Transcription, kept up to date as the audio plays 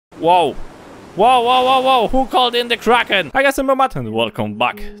Whoa. Whoa, whoa, whoa, whoa, who called in the Kraken? Hi guys, I'm Matt and welcome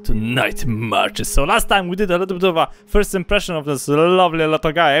back to Nightmarches. So last time we did a little bit of a first impression of this lovely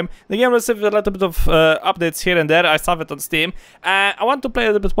little game. The game received a little bit of updates here and there. I saw it on Steam. I want to play a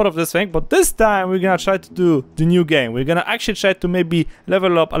little bit more of this thing, but this time we're gonna try to do the new game. We're gonna actually try to maybe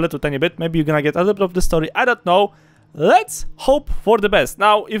level up a little tiny bit. Maybe you're gonna get a little bit of the story, I don't know. Let's hope for the best.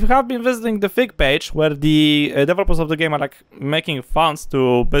 Now, if you have been visiting the Fig page, where the developers of the game are like making funds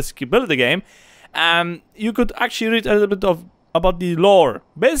to basically build the game, you could actually read a little bit about the lore.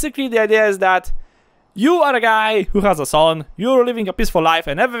 Basically, the idea is that you are a guy who has a son, you're living a peaceful life,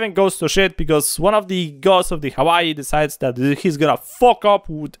 and everything goes to shit because one of the gods of the Hawaii decides that he's gonna fuck up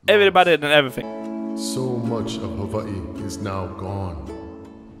with everybody and everything. So much of Hawaii is now gone.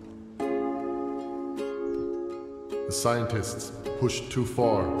 The scientists pushed too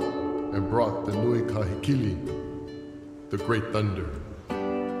far and brought the Nui Kahikili, the Great Thunder.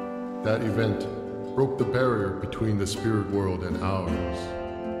 That event broke the barrier between the spirit world and ours.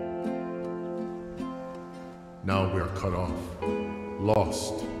 Now we are cut off,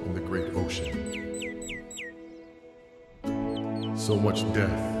 lost in the great ocean. So much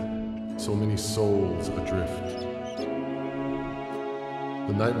death, so many souls adrift.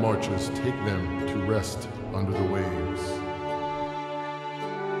 The Nightmarches take them to rest under the waves.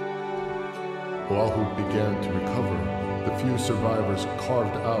 Oahu began to recover. The few survivors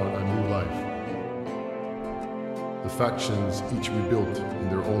carved out a new life. The factions each rebuilt in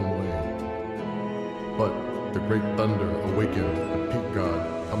their own way. But the Great Thunder awakened the peak god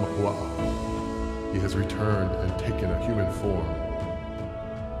Kamapua'a. He has returned and taken a human form.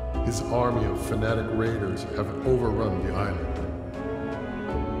 His army of fanatic raiders have overrun the island.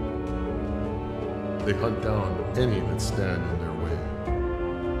 They hunt down any that stand in their way.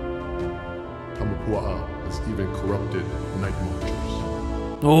 Kamapua'a has even corrupted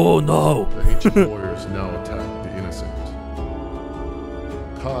Nightmarchers. Oh no! The ancient warriors now attack the innocent.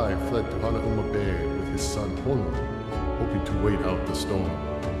 Kai fled to Hanauma Bay with his son Honu, hoping to wait out the storm.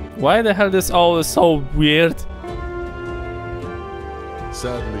 Why the hell this all is so weird?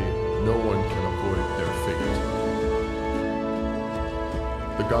 Sadly, no one can avoid their fate.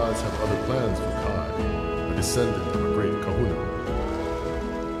 The gods have other plans for Kai, a descendant of a great kahuna.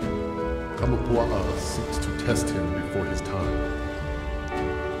 Kamapua'a seeks to test him before his time.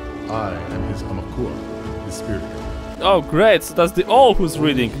 I am his Amakua, his spirit god. Oh great, so that's the all who's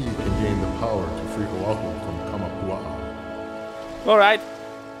reading. He can gain the power to free Oahu from Kamapua'a. Alright.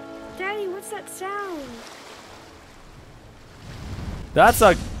 Daddy, what's that sound? That's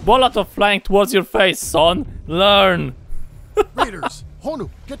a bullet flying towards your face, son. Learn. Raiders! Honu,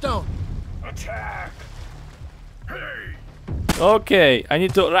 get down! Attack! Hey! Okay, I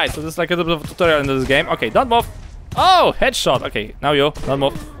need to... Right, so there's like a little bit of a tutorial in this game. Okay, don't move. Oh, headshot. Okay, now you. Don't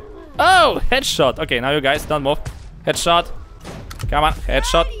move. Oh, headshot. Okay, now you guys, don't move. Headshot. Come on,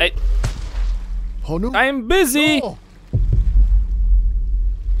 headshot. Hey. Honu? I'm busy. No.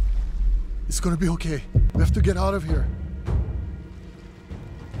 It's gonna be okay. We have to get out of here.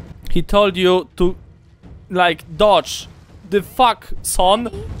 He told you to, like, dodge. The fuck, son?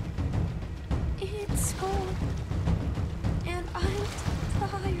 It's cold. And I'm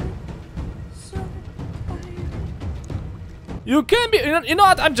tired. So tired. You can be... You know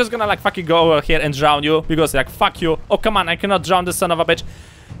what? I'm just gonna, like, fucking go over here and drown you. Because, like, fuck you. Oh, come on. I cannot drown this son of a bitch.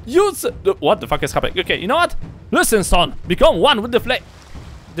 What the fuck is happening? Okay, you know what? Listen, son. Become one with the flame.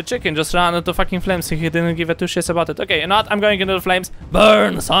 The chicken just ran into fucking flames. He didn't give a two shits about it. Okay, you know what? I'm going into the flames.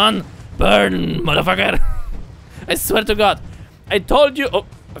 Burn, son. Burn, motherfucker. I swear to God. I told you. Oh,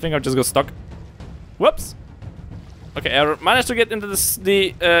 I think I just got stuck. Whoops. Okay, I managed to get into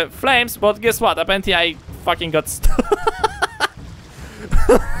the flames, but guess what? Apparently I fucking got stuck.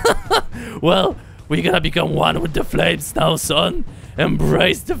 Well, we're gonna become one with the flames now, son.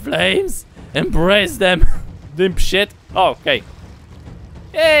 Embrace the flames. Embrace them. Dimp shit. Oh, okay.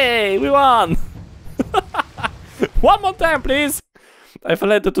 Hey, we won. One more time, please. I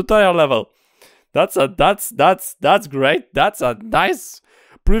failed the tutorial level. That's great. That's a nice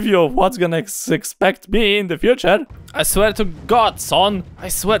preview of what's gonna expect me in the future. I swear to God, son. I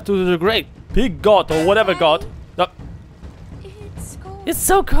swear to the great big god or whatever god. It's cold. It's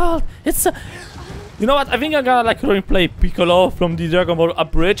so cold. It's so... You know what? I think I'm gonna like play Piccolo from the Dragon Ball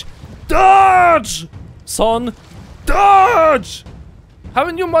Abridged. Dodge! Son, dodge!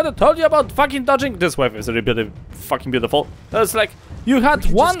 Haven't your mother told you about fucking dodging? This wave is really fucking beautiful. That's like, you had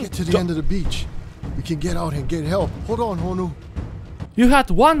one... Just get to the end of the beach. We can get out and get help. Hold on, Honu. You had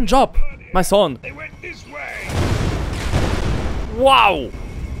one job, my son. They went this way! Wow!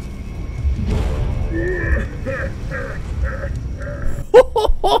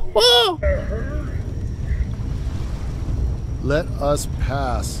 Woo! Let us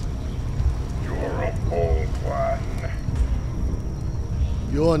pass. You're a bold one.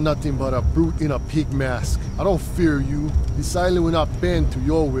 You're nothing but a brute in a pig mask. I don't fear you. Decidedly will not bend to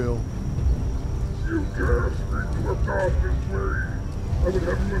your will. You dare speak to a god this way? I would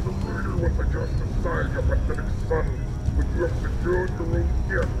have you as a leader once I cast aside your pathetic son. But you have secured your own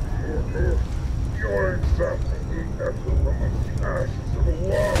death, mortal. Your example will echo amongst the ashes of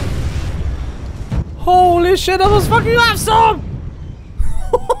Oahu. Holy shit, that was fucking awesome!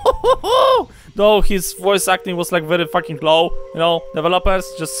 Though his voice acting was like very fucking low, you know, developers,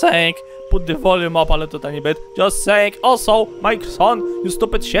 just saying, put the volume up a little tiny bit, just saying. Also, my son, you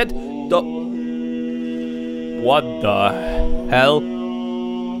stupid shit, what the hell?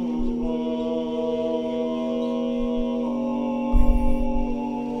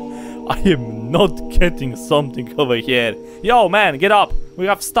 I am not getting something over here. Yo, man, get up, we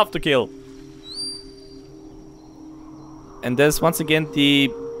have stuff to kill. And there's once again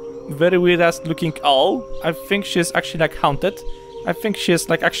the very weird ass looking owl. I think she's actually like haunted. I think she's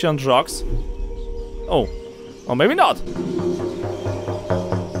like actually on drugs. Oh, or maybe not.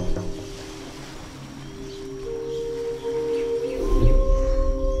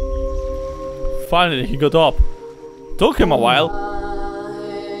 Finally, he got up. Took him a while.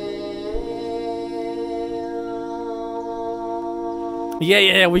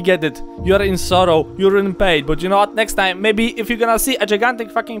 Yeah, we get it. You're in sorrow, you're in pain, but you know what? Next time, maybe if you're gonna see a gigantic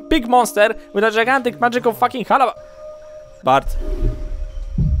fucking pig monster with a gigantic magical fucking calabar. Bart.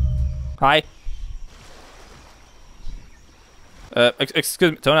 Hi.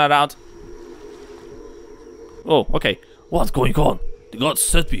 Excuse me, turn around. Oh, okay. What's going on? The gods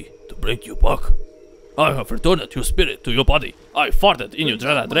sent me to bring you back. I have returned your spirit to your body. I farted in your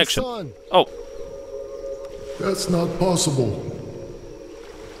general direction. Oh. That's not possible.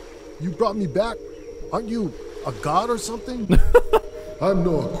 You brought me back? Aren't you a god or something? I'm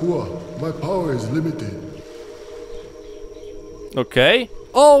no Akua. My power is limited. Okay.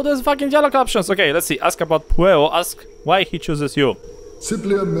 Oh, there's fucking dialogue options. Okay, let's see. Ask about Pueo. Ask why he chooses you.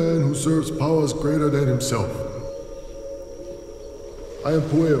 Simply a man who serves powers greater than himself. I am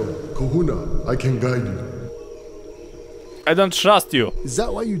Pueo, Kahuna. I can guide you. I don't trust you. Is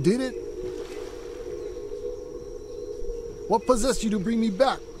that why you did it? What possessed you to bring me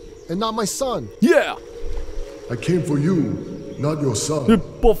back? And not my son? Yeah! I came for you, not your son. You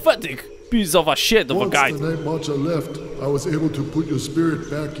pathetic piece of a shit of a guy. Once the Nightmarcher left, I was able to put your spirit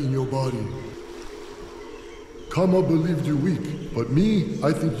back in your body. Kama believed you weak, but me,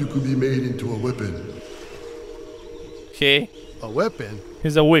 I think you could be made into a weapon. Okay. A weapon?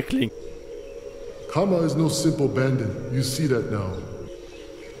 He's a weakling. Kama is no simple bandit, you see that now.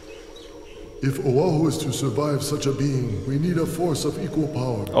 If Oahu is to survive such a being, we need a force of equal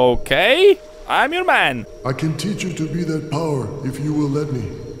power. Okay, I'm your man. I can teach you to be that power if you will let me.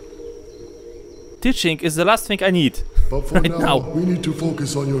 Teaching is the last thing I need. But for right now, we need to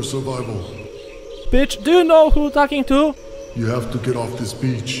focus on your survival. Bitch, do you know who you're talking to? You have to get off this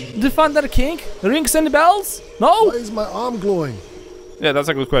beach. The Thunder King? Rings any bells? No? Why is my arm glowing? Yeah, that's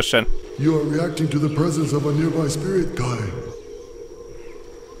a good question. You are reacting to the presence of a nearby spirit guy.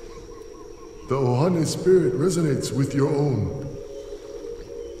 The Ohane spirit resonates with your own.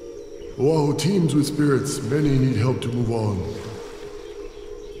 Oahu teems with spirits. Many need help to move on.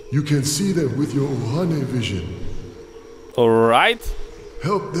 You can see them with your Ohane vision. Alright.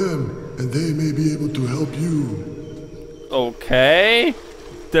 Help them, and they may be able to help you. Okay.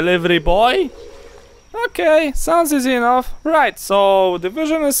 Delivery boy? Okay, sounds easy enough. Right, so the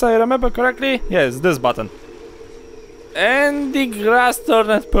vision is, I remember correctly, yes, this button. And the grass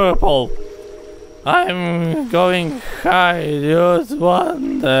turned purple. I'm going high, dude. What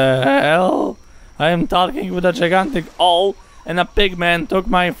the hell? I'm talking with a gigantic owl, and a pig man took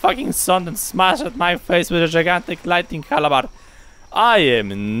my fucking son and smashed at my face with a gigantic lightning calabar. I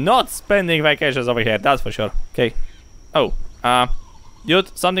am not spending vacations over here, that's for sure. Okay. Oh,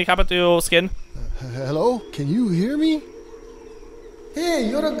 dude, something happened to your skin? Hello? Can you hear me? Hey,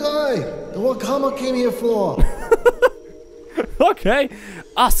 you're the guy! The one Kama came here for! Okay,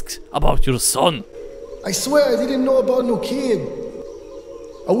 ask about your son. I swear I didn't know about no kid.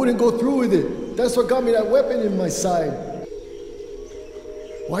 I wouldn't go through with it. That's what got me that weapon in my side.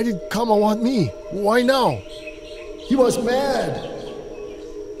 Why did Kama want me? Why now? He was mad.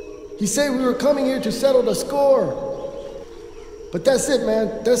 He said we were coming here to settle the score. But that's it,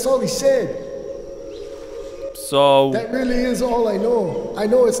 man. That's all he said. So... that really is all I know. I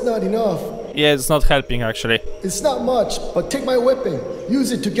know it's not enough. yeah, it's not helping actually. It's not much, but take my weapon.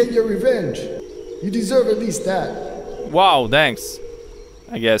 Use it to get your revenge. You deserve at least that. Wow, thanks.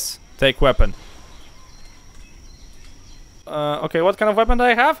 I guess. Take weapon. Okay, what kind of weapon do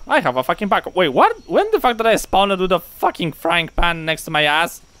I have? I have a fucking backup. Wait, what? When the fuck did I spawn with a fucking frying pan next to my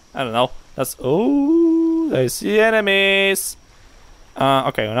ass? I don't know. That's... Oh, I see enemies.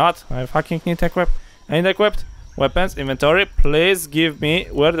 Okay, or not. I fucking need equip. I need equipped. Weapons, inventory. Please give me...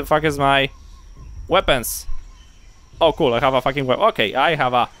 Where the fuck is my... Weapons? Oh, cool. I have a fucking weapon. Okay, I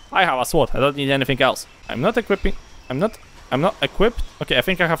have a sword. I don't need anything else. I'm not equipping... I'm not equipped. Okay, I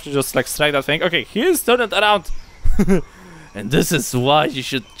think I have to just like strike that thing. Okay, he's turned around. And this is why you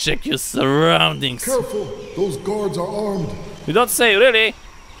should check your surroundings. Careful, those guards are armed. You don't say, really?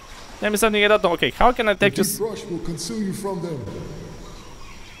 Tell me something I don't know. Okay, how can I take this? The brush will conceal you from them.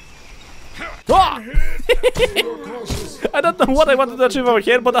 Ah! I don't know what I wanted to achieve over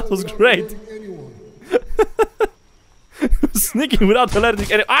here, but that was great. Sneaking without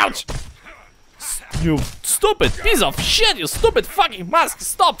alerting any. Ouch! You stupid piece of shit! You stupid fucking mask!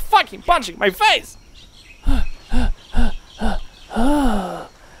 Stop fucking punching my face!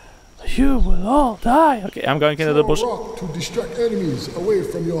 You will all die. Okay, I'm going into the bush. Rock to distract enemies away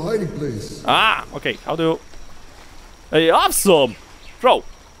from your hiding place. Ah, okay. How do you... Hey, awesome! Throw!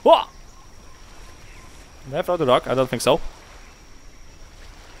 Whoa! Did I throw the rock? I don't think so.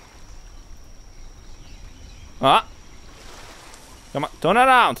 Ah! Come on, turn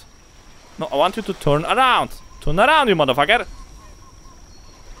around! No, I want you to turn around! Turn around, you motherfucker!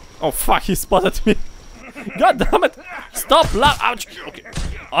 Oh fuck, he spotted me! God damn it! Stop ouch! Okay.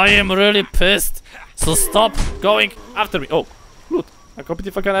 I am really pissed! So stop going after me! Oh, loot! I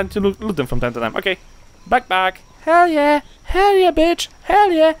completely fucking need to loot them from time to time. Okay. Backpack! Hell yeah! Hell yeah, bitch!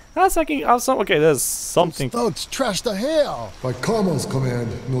 Hell yeah! That's fucking awesome! Okay, there's something. Thugs trashed the hell! By Kama's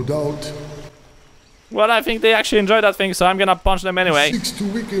command, no doubt. Well, I think they actually enjoy that thing, so I'm gonna punch them anyway. He seeks to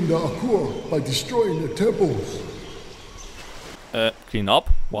weaken the Akua by destroying their temples. Clean up?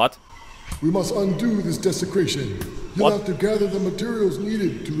 What? We must undo this desecration. You'll have to gather the materials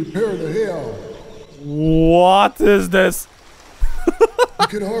needed to repair the Heiau. What is this? You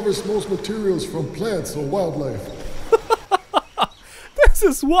can harvest most materials from plants or wildlife. This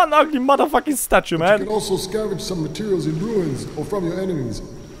is one ugly motherfucking statue, man. You can also scavenge some materials in ruins or from your enemies.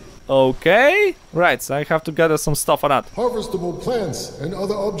 Okay. Right, so I have to gather some stuff for that. Harvestable plants and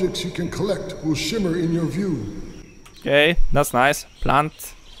other objects you can collect will shimmer in your view. Okay, that's nice.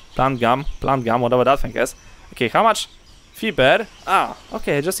 Plant gum, whatever that thing is. Okay, how much? Fiber. Ah,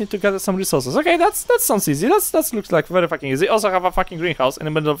 okay, I just need to gather some resources. Okay, that sounds easy. That looks like very fucking easy. Also have a fucking greenhouse in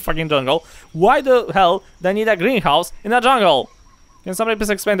the middle of the fucking jungle. Why the hell do I need a greenhouse in a jungle? Can somebody please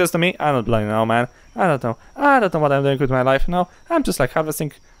explain this to me? I don't bloody know, man. I don't know what I'm doing with my life. No, I'm just like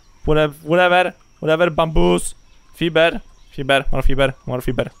harvesting whatever bamboos. Fiber. More fiber.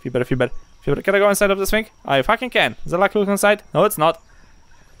 Can I go inside of this thing? I fucking can. Is there like loot inside? No, it's not.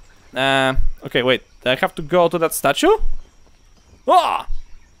 Okay, wait. I have to go to that statue? Ah!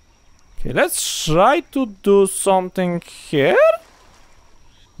 Okay, let's try to do something here.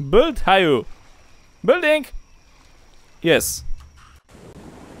 Build Hayu. Building! Yes.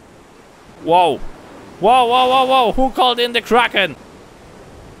 Whoa. Whoa. Who called in the Kraken?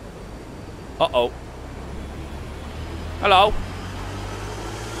 Uh-oh. Hello.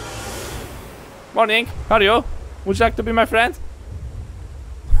 Morning. How are you? Would you like to be my friend?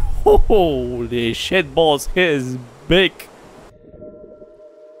 Holy shit balls, he is big.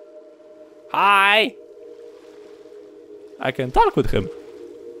 Hi. I can talk with him.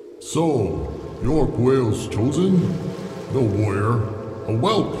 So, your whale's chosen? No warrior, a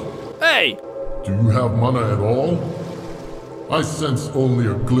whelp. Hey! Do you have mana at all? I sense only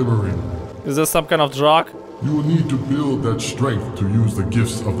a glimmering. Is this some kind of drug? You will need to build that strength to use the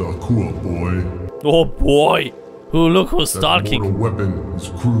gifts of the Akua, boy. Oh boy! Look who's talking. That mortal weapon is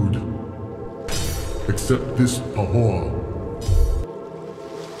crude. Except this pahoa.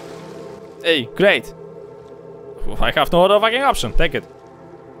 Hey, great. I have no other fucking option. Take it.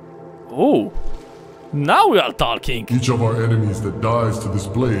 Oh. Now we are talking. Each of our enemies that dies to this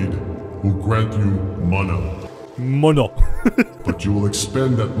blade will grant you mana. Mana. But you will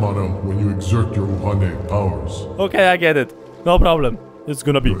expend that mana when you exert your Uhane powers. Okay, I get it. No problem. It's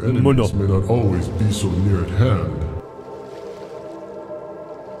gonna be your enemies may not always be so near at hand.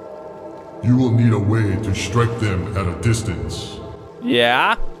 You will need a way to strike them at a distance.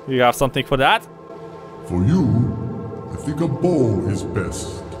 Yeah? You have something for that? For you, I think a bow is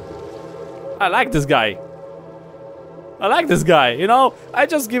best. I like this guy. You know? I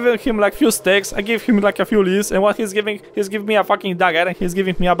just give him like few sticks, I give him like a few leaves, and what he's giving me a fucking dagger, and he's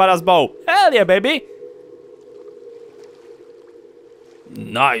giving me a badass bow. Hell yeah, baby!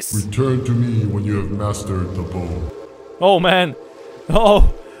 Nice. Return to me when you have mastered the bow. Oh man,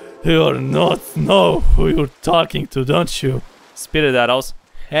 Oh, you're not know who you're talking to, don't you? Spirit arrows.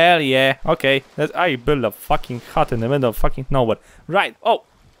 Hell yeah. Okay, I build a fucking hut in the middle of fucking nowhere. Right. Oh.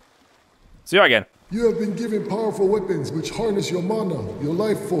 See you again. You have been given powerful weapons which harness your mana, your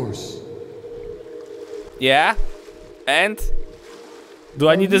life force. Yeah. And? Do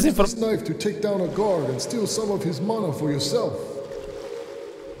I need this Use information? this knife to take down a guard and steal some of his mana for yourself.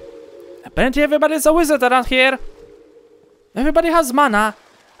 Apparently everybody's a wizard around here. Everybody has mana.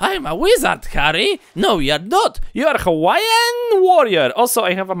 I'm a wizard, Harry. No, you're not. You're a Hawaiian warrior. Also,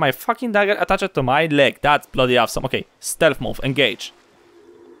 I have my fucking dagger attached to my leg. That's bloody awesome. Okay, stealth move, engage.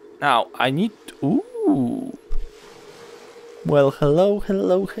 Now, I need to... Ooh. Well, hello.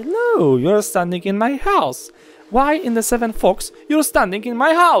 You're standing in my house. Why in the Seven Fox you're standing in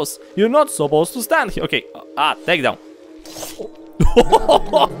my house? You're not supposed to stand here. Okay, take down.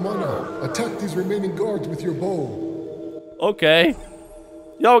 Mana. Attack these remaining guards with your bow. Okay.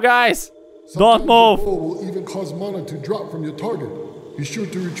 Yo, guys, Sometimes don't move. Your bow will even cause mana to drop from your target. Be sure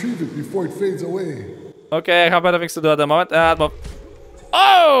to retrieve it before it fades away. Okay, I have better things to do at the moment.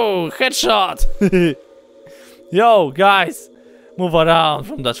 Oh, headshot. Yo, guys, move around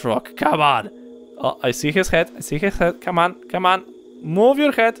from that rock. Come on. Oh, I see his head. Come on. Move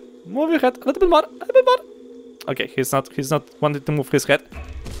your head. A little bit more. Okay, he's not wanting to move his head.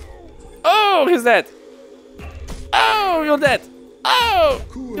 Oh, he's dead. Oh, you're dead. Oh,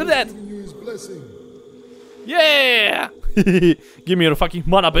 you're dead. You his blessing. Yeah. Give me your fucking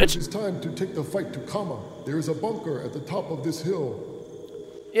mana, bitch. It's time to take the fight to Kama. There is a bunker at the top of this hill.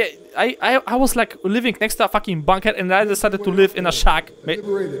 Yeah, I was like living next to a fucking bunker and I decided to live in a shack.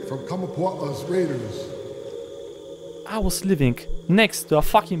 Liberated from Kamapua'a's raiders. I was living next to a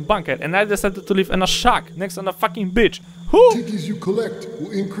fucking bunker and I decided to live in a shack next to a fucking beach. Who? Tiggies you collect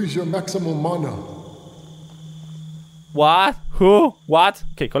will increase your maximum mana. What? Who? What?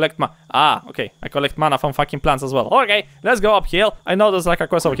 Okay, collect mana. Okay. I collect mana from fucking plants as well. Okay, let's go uphill. I know there's like a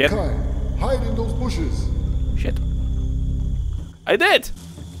quest over here. Kai, hide in those bushes. Shit. I did!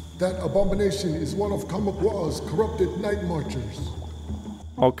 That abomination is one of Kamapua'a's corrupted Nightmarchers.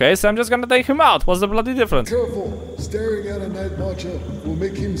 Okay, so I'm just gonna take him out. What's the bloody difference? Careful! Staring at a Nightmarcher will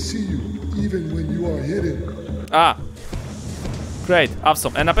make him see you, even when you are hidden. Great,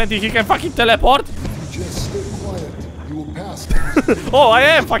 awesome. And apparently he can fucking teleport? If you just stay quiet, you will pass. Oh, I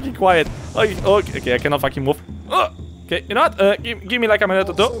am fucking quiet. Okay, I cannot fucking move. Okay, you know what? Give me like a minute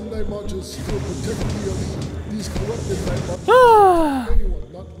or two. Some Nightmarchers still protect the elite. These corrupted Nightmarchers.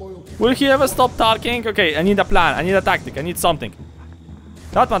 Anyone not loyal to Will he ever stop talking? Okay, I need a plan. I need a tactic. I need something.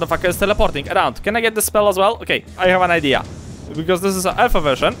 That motherfucker is teleporting around. Can I get the spell as well? Okay, I have an idea. Because this is an alpha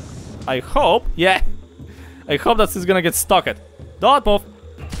version. I hope. Yeah. I hope that he's gonna get stuck. Don't move.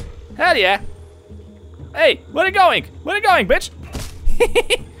 Hell yeah. Hey, where are you going? Where are you going, bitch?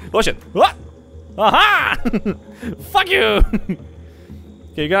 Oh shit. What? Aha! Fuck you!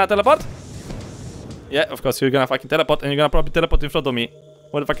 Okay, you gonna teleport? Yeah, of course, you're gonna fucking teleport, and you're gonna probably teleport in front of me.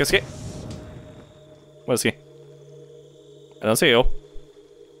 Where the fuck is he? Where is he? I don't see you.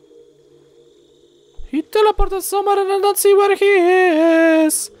 He teleported somewhere and I don't see where he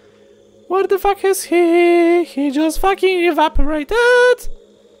is. Where the fuck is he? He just fucking evaporated.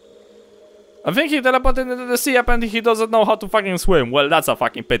 I think he teleported into the sea, apparently he doesn't know how to fucking swim. Well, that's a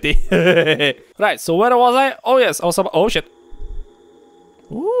fucking pity. Right, so where was I? Oh yes, also, oh shit.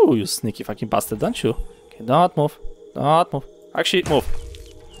 Ooh, you sneaky fucking bastard, don't you? Okay, don't move. Don't move. Actually, move.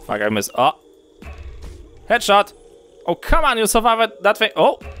 Fuck, I missed. Oh. Headshot. Oh, come on, you survived that thing.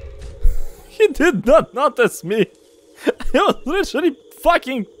 Oh. He did not notice me. I was literally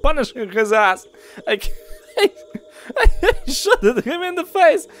fucking punishing his ass. I shot at him in the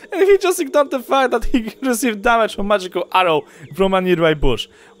face, and he just ignored the fact that he received damage from magical arrow from a nearby bush.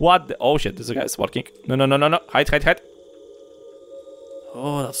 What the? Oh shit, this guy is working. No. Hide.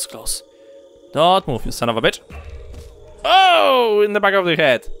 Oh, that's close. Don't move, you son of a bitch. Oh, in the back of the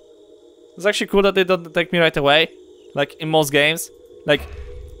head. It's actually cool that they don't detect me right away. Like in most games. Like,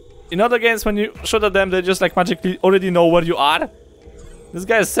 in other games when you shoot at them, they just like magically already know where you are. This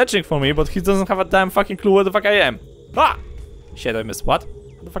guy is searching for me, but he doesn't have a damn fucking clue where the fuck I am. Ah! Shit, I missed. What?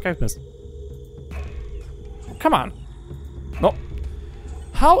 What the fuck I missed? Come on. No.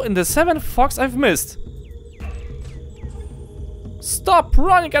 How in the 7th Fox I've missed? Stop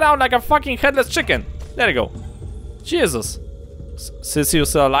running around like a fucking headless chicken. There you go. Jesus. Since you're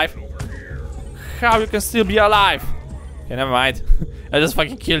still alive? How you can still be alive? Okay, never mind. I just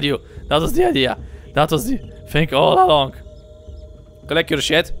fucking killed you. That was the idea. That was the thing all along. Collect your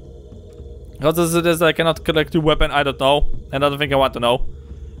shit. What is it is I cannot collect your weapon? I don't know. Another thing I want to know.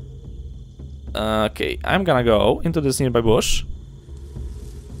 Okay, I'm gonna go into this nearby bush.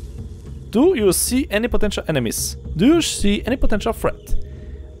 Do you see any potential enemies? Do you see any potential threat?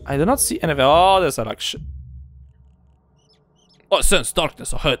 I do not see anything. Oh, there's a like shit. Oh, I sense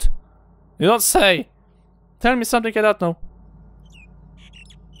darkness ahead. You don't say. Tell me something I don't know.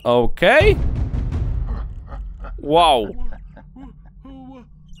 Okay. Wow.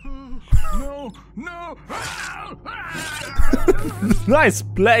 No, no. Nice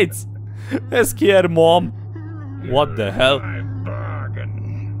plates. Scare mom. What the hell? I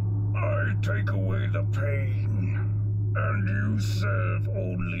bargain. I take away the pain, and you serve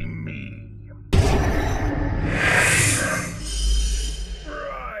only me.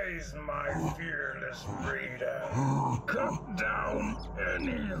 Rise, my fearless raider. Cut down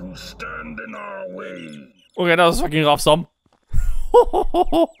any who stand in our way. Okay, that was fucking awesome.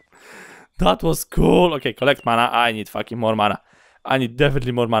 That was cool. Okay, collect mana. I need fucking more mana. I need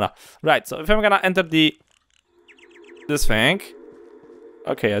definitely more mana. Right, so if I'm gonna enter this thing.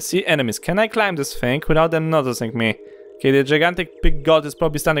 Okay, I see enemies. Can I climb this thing without them noticing me? Okay, the gigantic big god is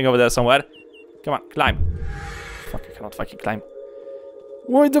probably standing over there somewhere. Come on, climb. Fuck, I cannot fucking climb.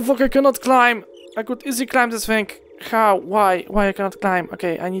 Why the fuck I cannot climb? I could easily climb this thing. How? Why? Why I cannot climb?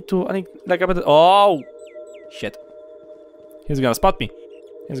 Okay, I need like a better... Oh! Shit. He's gonna spot me.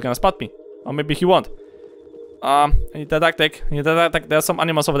 He's gonna spot me. Or maybe he won't. I need a tactic. I need a tactic. There's some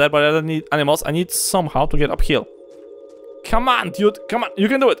animals over there, but I don't need animals. I need somehow to get uphill. Come on, dude. Come on. You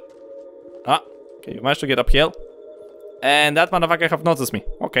can do it. Ah. Okay, you managed to get uphill. And that motherfucker have noticed me.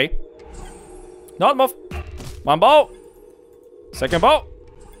 Okay. Don't move. One bow. Second bow.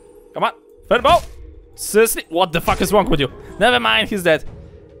 Come on. Third bow. Seriously? What the fuck is wrong with you? Never mind, he's dead.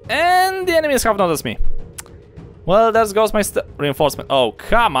 And the enemies have noticed me. Well, there goes my reinforcement. Oh,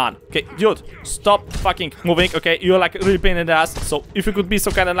 come on. Okay, dude, stop fucking moving. Okay, you're like really pain in the ass. So if you could be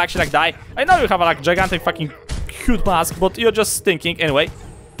so kind of actually like die. I know you have a like gigantic fucking cute mask, but you're just stinking anyway.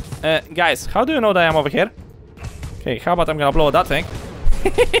 Guys, how do you know that I'm over here? Okay, how about I'm gonna blow that thing?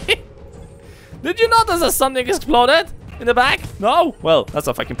 Did you notice that something exploded in the back? No? Well, that's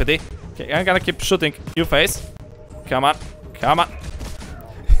a fucking pity. Okay, I'm gonna keep shooting you face. Come on, come on.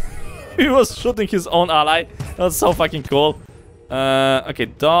 He was shooting his own ally. That's so fucking cool. Okay,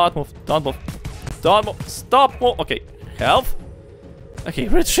 don't move, don't move. Don't move, stop move. Okay, health. Okay,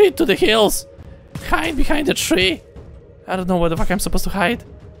 retreat to the hills. Hide behind the tree. I don't know where the fuck I'm supposed to hide.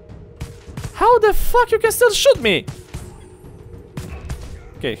 How the fuck you can still shoot me?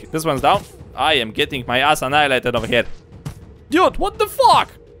 Okay, this one's down. I am getting my ass annihilated over here. Dude, what the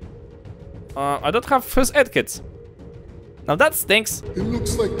fuck? I don't have first aid kits. Now that stinks. It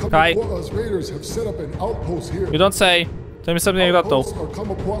looks like Kamapua'a's raiders have set up an outpost here. You don't say. Tell me something I don't know. Outposts are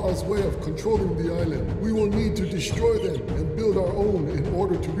Kamapua'a's way of controlling the island. We will need to destroy them and build our own in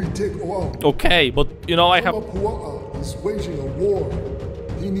order to retake Oahu. Okay, but you know I have... Kamapua'a is waging a war.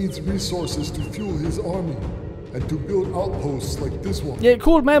 He needs resources to fuel his army and to build outposts like this one. Yeah,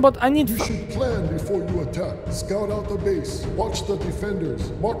 cool, man, but I need... You should plan before you attack. Scout out the base, watch the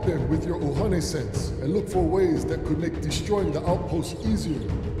defenders, mark them with your Ohane sense, and look for ways that could make destroying the outpost easier.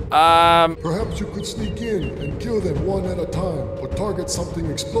 Perhaps you could sneak in and kill them one at a time, or target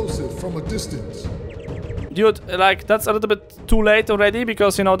something explosive from a distance. Dude, like, that's a little bit too late already,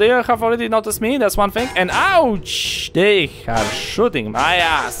 because, you know, they have already noticed me, that's one thing. And ouch! They are shooting my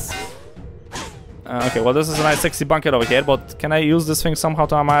ass. Okay, well, this is a nice sexy bunker over here, but can I use this thing somehow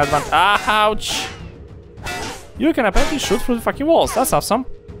to my advantage? Ah, ouch! You can apparently shoot through the fucking walls. That's awesome.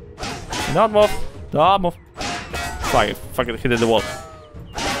 Don't move. Don't move. Fuck it. Fuck it. Hit the wall.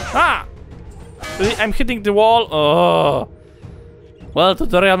 Ah! Really? I'm hitting the wall. Oh. Well,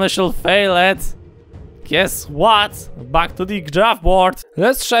 tutorial mission failed. Guess what? Back to the draft board.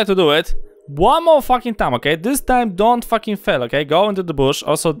 Let's try to do it. One more fucking time, okay? This time don't fucking fail, okay? Go into the bush.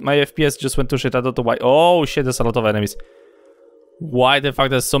 Also, my FPS just went to shit. I don't know why. Oh shit, there's a lot of enemies. Why the fuck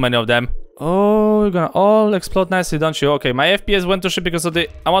there's so many of them? Oh, you're gonna all explode nicely, don't you? Okay, my FPS went to shit because of the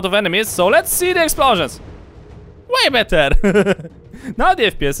amount of enemies. So let's see the explosions. Way better. Now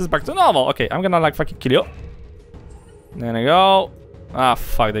the FPS is back to normal. Okay, I'm gonna like fucking kill you. There we go. Ah,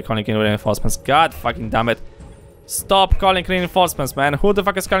 fuck, they're calling in reinforcements. God fucking damn it. Stop calling reinforcements, man. Who the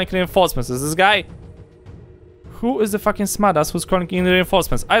fuck is calling reinforcements? Is this guy? Who is the fucking smartass who's calling in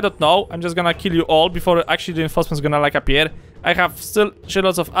reinforcements? I don't know. I'm just gonna kill you all before actually the reinforcements gonna like appear. I have still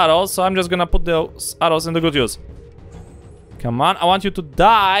shitloads of arrows, so I'm just gonna put those arrows in the good use. Come on, I want you to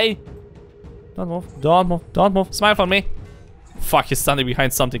die. Don't move, don't move, don't move. Smile for me. Fuck, he's standing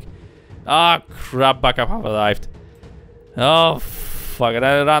behind something. Ah, crap, backup have arrived. Oh, fuck,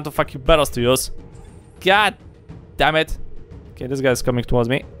 I ran to fucking barrels to use. God damn it. Okay, this guy's coming towards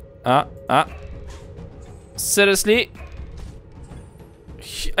me. Seriously?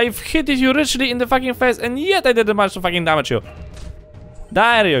 I've hit you richly in the fucking face, and yet I didn't manage to fucking damage you.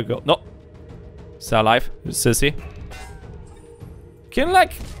 There you go. No. Stay alive, you sissy. Can you,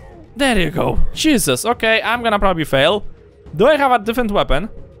 like... There you go. Jesus, okay, I'm gonna probably fail. Do I have a different weapon?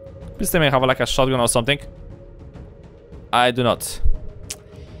 Please tell me I have like a shotgun or something. I do not.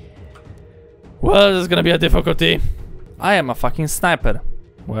 Well, this is gonna be a difficulty. I am a fucking sniper.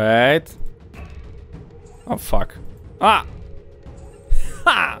 Wait. Oh, fuck. Ah!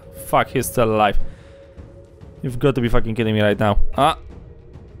 Ha! Fuck, he's still alive. You've got to be fucking kidding me right now. Ah!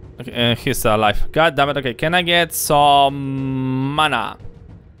 Okay, he's still alive. God damn it. Okay, can I get some mana?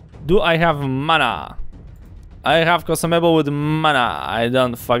 Do I have mana? I have consumable with mana. I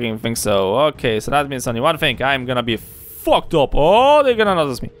don't fucking think so. Okay, so that means only one thing. I'm gonna be fucked up. Oh, they're gonna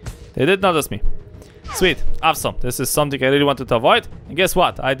notice me. They did notice me. Sweet. Awesome. This is something I really wanted to avoid. And guess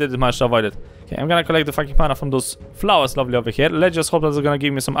what? I did manage to avoid it. Okay, I'm gonna collect the fucking mana from those flowers lovely over here. Let's just hope that they're gonna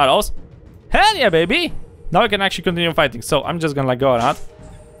give me some arrows. Hell yeah, baby! Now I can actually continue fighting. So I'm just gonna like go around.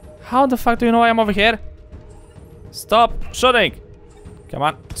 How the fuck do you know I'm over here? Stop shooting! Come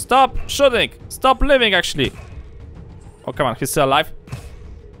on. Stop shooting! Stop living, actually! Oh, come on. He's still alive.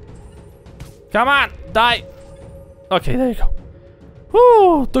 Come on! Die! Okay, there you go.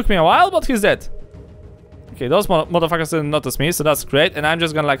 Whew! Took me a while, but he's dead. Okay, those motherfuckers didn't notice me, so that's great. And I'm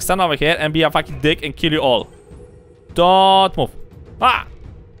just gonna like stand over here and be a fucking dick and kill you all. Don't move. Ah!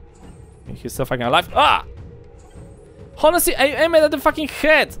 He's still fucking alive. Ah! Honestly, I aimed at the fucking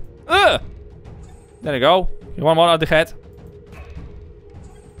head. Ugh! There you go. One more at the head.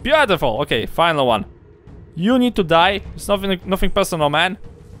 Beautiful. Okay, final one. You need to die. It's nothing personal, man.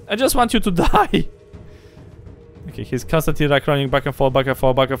 I just want you to die. Okay, he's constantly like running back and forth, back and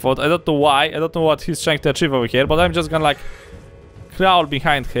forth, back and forth. I don't know why. I don't know what he's trying to achieve over here, but I'm just gonna like crawl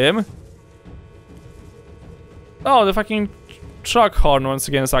behind him. Oh, the fucking truck horn once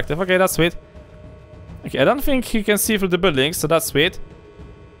again is active. Okay, that's sweet. Okay, I don't think he can see through the buildings, so that's sweet.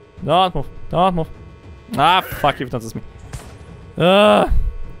 Don't move. Don't move. Ah, fuck, you've noticed me. Okay,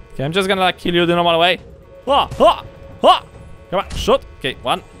 I'm just gonna like kill you the normal way. Ah, ah, ah. Come on, shoot. Okay,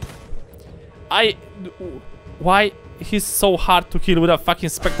 one. Why he's so hard to kill with a fucking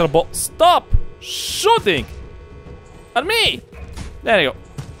spectral bow? Stop shooting at me. There you go.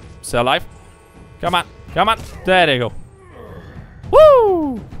 Still alive. Come on, come on. There you go.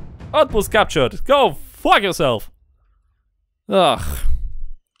 Woo! Outpost captured. Go fuck yourself. Ugh.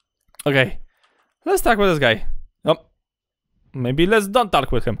 Okay. Let's talk with this guy. Oh. Maybe let's don't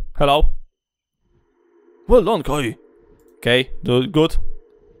talk with him. Hello. Well done, Koi. Okay, good.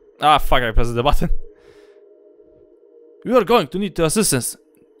 Ah, fuck, I pressed the button. You are going to need the assistance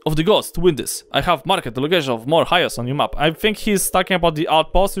of the gods to win this. I have marked the location of more hires on your map. I think he's talking about the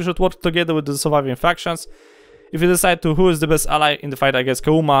outpost. We should work together with the surviving factions. If you decide to who is the best ally in the fight against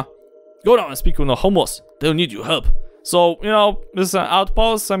Kauma, go down and speak with the homos. They'll need your help. So, you know, this is an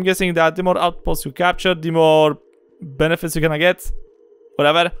outpost. I'm guessing that the more outposts you capture, the more benefits you're gonna get.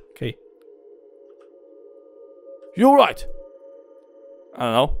 Whatever. Okay. You're right. I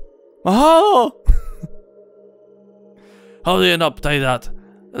don't know. Oh! How do you end up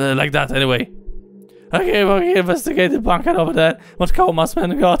like that anyway? Okay, investigate the bunker over there. What Kauma's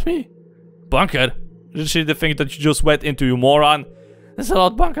man got me? Bunker? Literally the thing that you just went into, you moron. There's a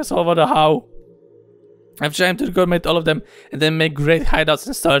lot of bunkers over the how. I've tried to recommend all of them and then make great hideouts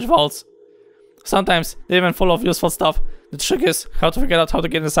and storage vaults. Sometimes they're even full of useful stuff. The trick is how to figure out how to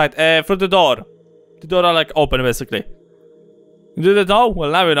get inside through the door. The door are like open basically. You didn't know?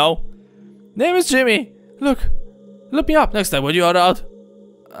 Well, now you know. Name is Jimmy. Look me up next time when you are out.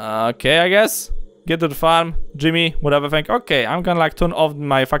 Okay, I guess. Get to the farm, Jimmy, whatever thing. Okay, I'm gonna like turn off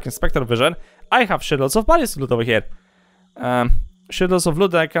my fucking spectral vision. I have shitloads of bodies to loot over here. Shitloads of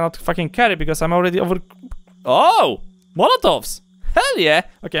loot that I cannot fucking carry because I'm already over... Oh! Molotovs! Hell yeah!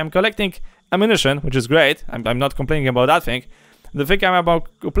 Okay, I'm collecting ammunition, which is great. I'm not complaining about that thing. The thing I'm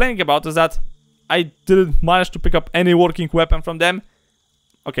complaining about is that I didn't manage to pick up any working weapon from them.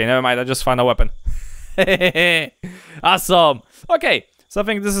 Okay, never mind, I just found a weapon. Awesome! Okay, so I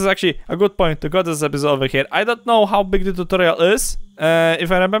think this is actually a good point to go to this episode over here. I don't know how big the tutorial is.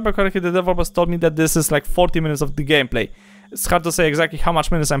 If I remember correctly, the developers told me that this is like 40 minutes of the gameplay. It's hard to say exactly how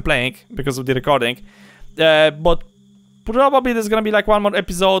much minutes I'm playing because of the recording. But probably there's gonna be like one more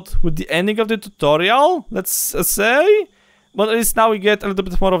episode with the ending of the tutorial, let's say. But at least now we get a little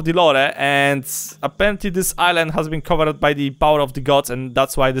bit more of the lore, and apparently this island has been covered by the power of the gods, and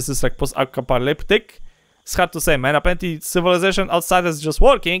that's why this is like post-apocalyptic. It's hard to say, man. Apparently civilization outside is just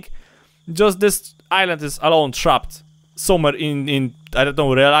working, just this island is alone trapped somewhere in I don't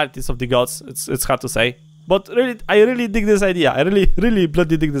know, realities of the gods. It's hard to say, But really, I really dig this idea. I really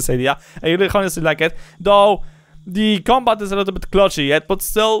bloody dig this idea. I really honestly like it. Though the combat is a little bit clutchy yet, but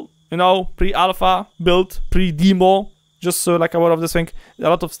still, you know, pre-alpha build, pre-demo. Just so like aware of this thing, a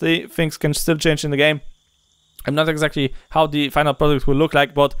lot of things can still change in the game. I'm not exactly how the final product will look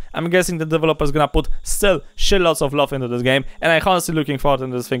like, but I'm guessing the developer's gonna put still shitloads of love into this game, and I'm honestly looking forward to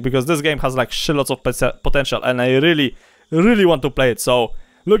this thing because this game has like shitloads of potential, and I really want to play it. So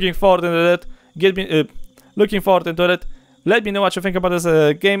looking forward into it. Looking forward into it. Let me know what you think about this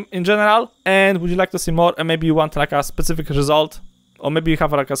game in general, and would you like to see more, and maybe you want like a specific result, or maybe you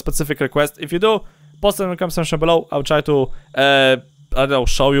have like a specific request. If you do, post it in the comment section below. I'll try to I don't know,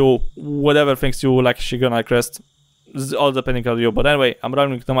 show you whatever things you like she gonna request. It's all depending on you. But anyway, I'm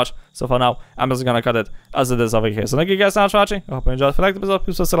rambling too much, so for now, I'm just gonna cut it as it is over here. So thank you guys so much for watching. I hope you enjoyed. If you liked the episode,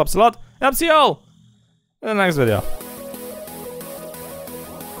 please subscribe a lot. And I'll see you all in the next video.